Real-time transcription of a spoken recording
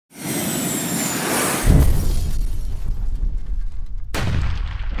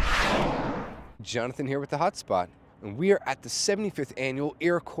Jonathan here with the Hotspot, and we are at the 75th Annual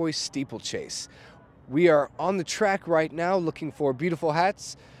Iroquois Steeplechase. We are on the track right now looking for beautiful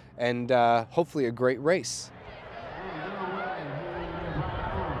hats and hopefully a great race.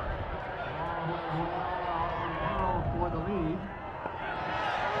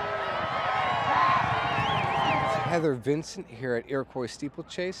 Heather Vincent here at Iroquois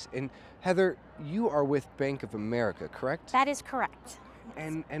Steeplechase, and Heather, you are with Bank of America, correct? That is correct.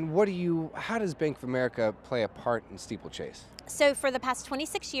 And how does Bank of America play a part in Steeplechase? So for the past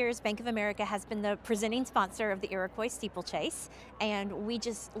 26 years, Bank of America has been the presenting sponsor of the Iroquois Steeplechase, and we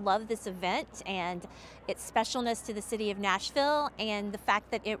just love this event and its specialness to the city of Nashville and the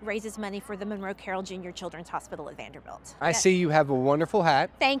fact that it raises money for the Monroe Carroll Jr. Children's Hospital at Vanderbilt. I see you have a wonderful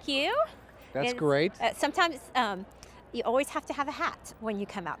hat. Thank you. That's great. Sometimes you always have to have a hat when you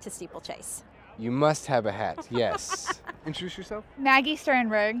come out to Steeplechase. You must have a hat, yes. Introduce yourself. Maggie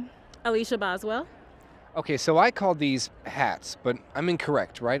Sternberg. Alicia Boswell. Okay, so I call these hats, but I'm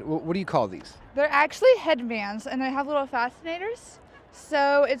incorrect, right? What do you call these? They're actually headbands, and they have little fascinators.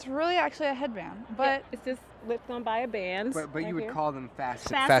 So it's really actually a headband, but it's just lipped on by a band. But right you would here. call them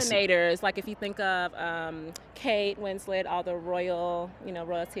Fascinators. Like if you think of Kate Winslet, all the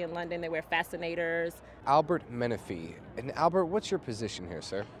royalty in London, they wear fascinators. Albert Menifee. And Albert, what's your position here,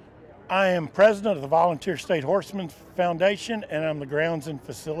 sir? I am president of the Volunteer State Horsemen Foundation, and I'm the Grounds and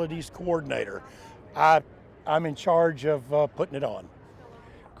Facilities Coordinator. I'm in charge of putting it on.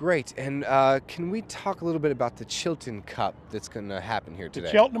 Great. And can we talk a little bit about the Chilton Cup that's going to happen here today?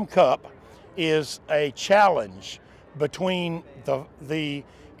 The Cheltenham Cup is a challenge between the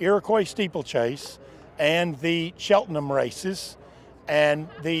Iroquois Steeplechase and the Cheltenham races. And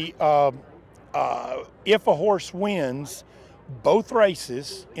if a horse wins both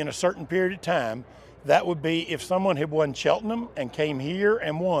races in a certain period of time, that would be if someone had won Cheltenham and came here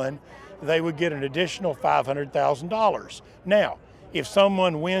and won, they would get an additional $500,000. Now, if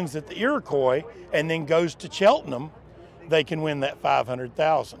someone wins at the Iroquois and then goes to Cheltenham, they can win that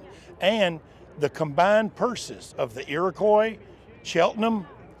 $500,000. And the combined purses of the Iroquois, Cheltenham,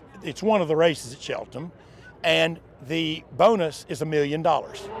 it's one of the races at Cheltenham, and the bonus is $1 million.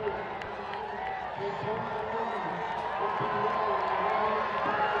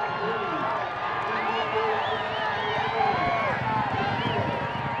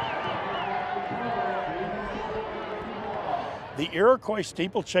 The Iroquois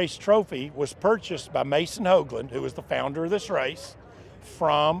Steeplechase Trophy was purchased by Mason Hoagland, who was the founder of this race,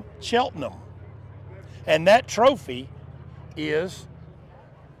 from Cheltenham. And that trophy is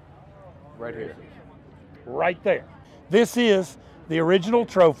right here. Right there. This is the original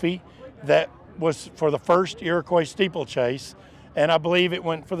trophy that was for the first Iroquois Steeplechase, and I believe it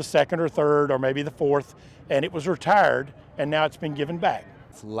went for the second or third or maybe the fourth, and it was retired, and now it's been given back.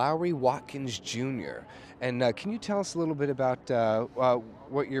 It's Lowry Watkins Jr. And can you tell us a little bit about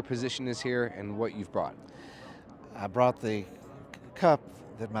what your position is here and what you've brought? I brought the cup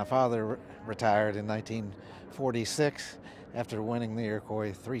that my father retired in 1946 after winning the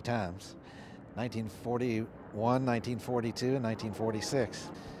Iroquois 3 times, 1941, 1942, and 1946.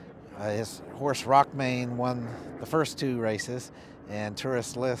 His horse Rockmane won the first 2 races and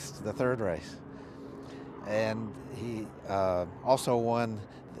Tourist List the 3rd race. And he also won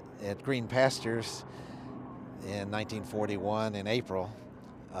at Green Pastures in 1941 in April,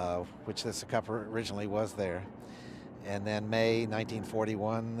 which this cup originally was there. And then May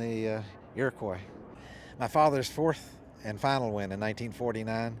 1941, the Iroquois. My father's 4th and final win in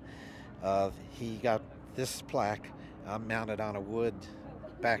 1949, he got this plaque mounted on a wood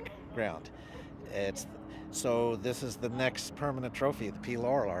background. So this is the next permanent trophy, the P.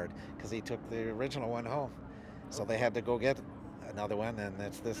 Lorillard, because he took the original one home. So they had to go get another one, and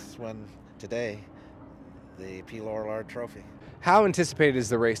it's this one today, the P. Lorillard Trophy. How anticipated is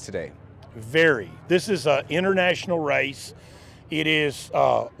the race today? Very. This is an international race. It is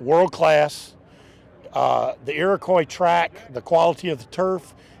world class. The Iroquois track, the quality of the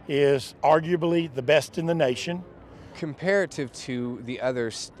turf is arguably the best in the nation. Comparative to the other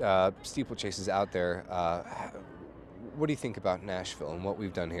steeplechases out there, what do you think about Nashville and what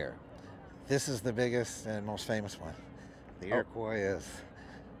we've done here? This is the biggest and most famous one. The Iroquois is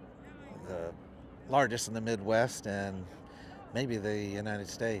the largest in the Midwest and maybe the United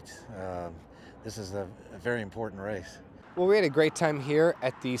States. This is a very important race. Well, we had a great time here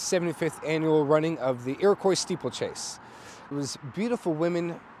at the 75th annual running of the Iroquois Steeplechase. It was beautiful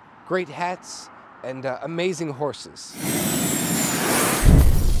women, great hats, and amazing horses.